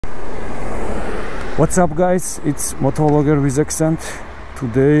What's up guys, it's Motovlogger with accent.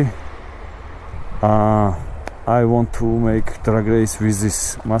 Today I want to make drag race with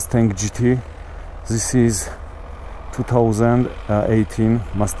this Mustang GT. This is 2018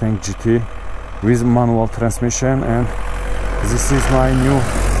 Mustang GT with manual transmission, and this is my new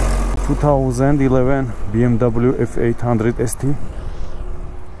 2011 BMW F800ST.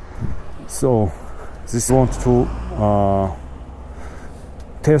 So this want to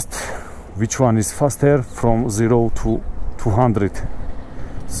test which one is faster from 0 to 200.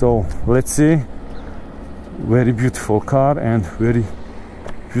 So let's see. Very beautiful car and very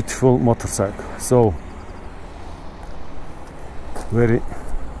beautiful motorcycle. So very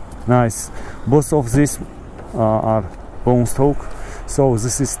nice. Both of these are bone stock. So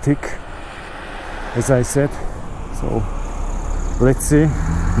this is thick, as I said. So let's see.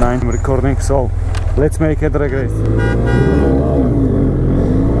 9 recording. So let's make a drag race.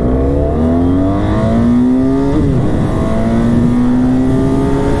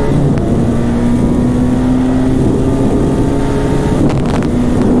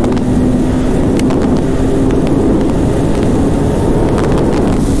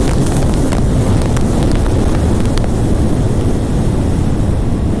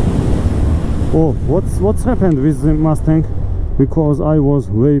 Oh, what's happened with the Mustang? Because I was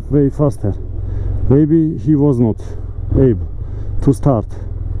way faster. Maybe he was not able to start.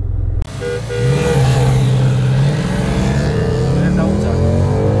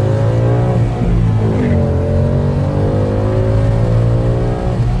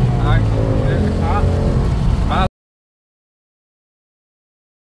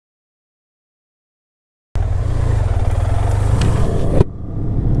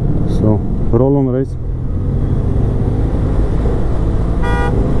 So roll on race.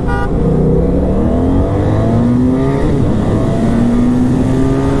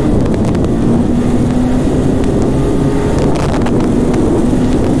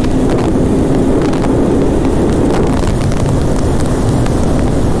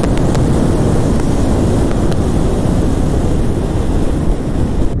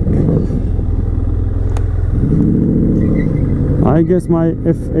 I guess my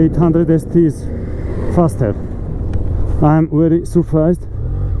F800ST is faster. I'm very surprised.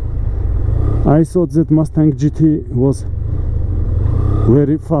 I thought that Mustang GT was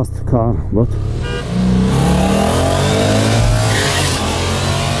very fast car, but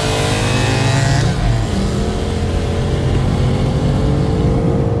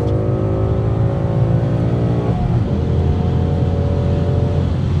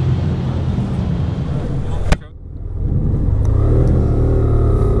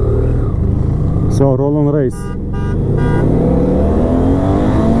so roll on race.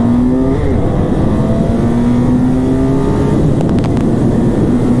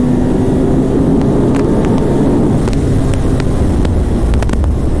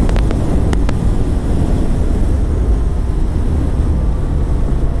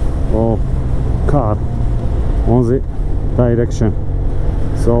 Oh, car on the direction,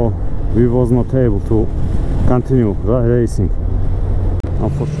 so we was not able to continue racing,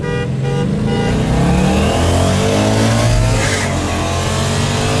 unfortunately.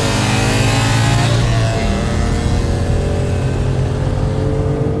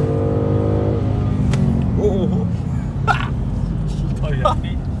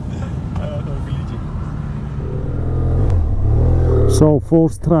 So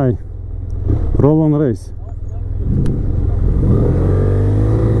fourth try, roll on race,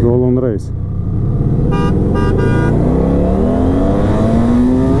 roll on race.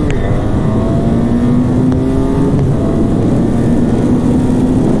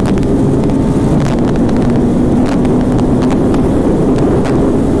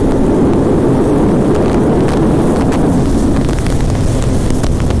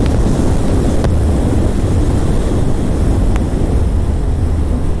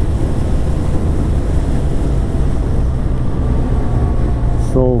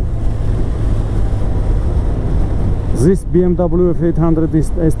 So this BMW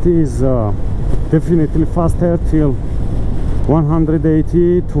F800ST is definitely faster till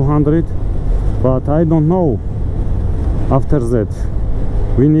 180, 200, but I don't know after that.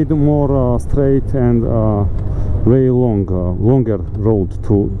 We need more straight and very longer road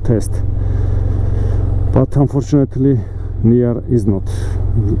to test, but unfortunately near is not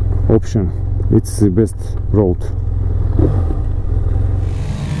option. It's the best road.